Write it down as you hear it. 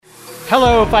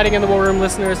Hello, Fighting in the War Room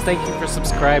listeners. Thank you for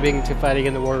subscribing to Fighting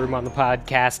in the War Room on the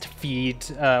podcast feed.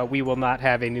 We will not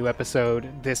have a new episode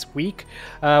this week.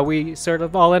 We sort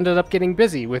of all ended up getting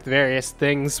busy with various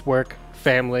things, work,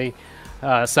 family,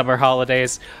 summer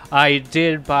holidays. I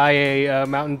did buy a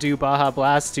Mountain Dew Baja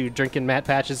Blast to drink in Matt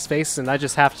Patch's face, and I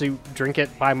just have to drink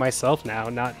it by myself now.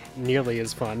 Not nearly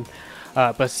as fun.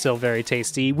 But still very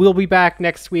tasty. We'll be back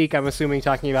next week, I'm assuming,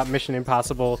 talking about Mission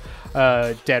Impossible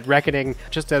Dead Reckoning.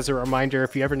 Just as a reminder,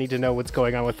 if you ever need to know what's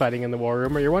going on with Fighting in the War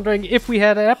Room, or you're wondering if we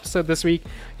had an episode this week,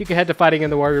 you can head to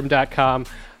fightinginthewarroom.com.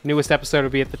 Newest episode will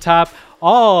be at the top.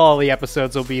 All the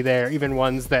episodes will be there, even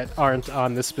ones that aren't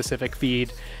on this specific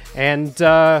feed. And,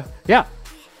 yeah,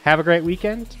 have a great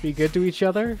weekend. Be good to each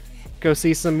other. Go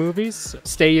see some movies.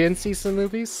 Stay in, see some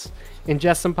movies.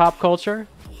 Ingest some pop culture.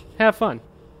 Have fun.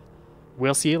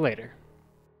 We'll see you later.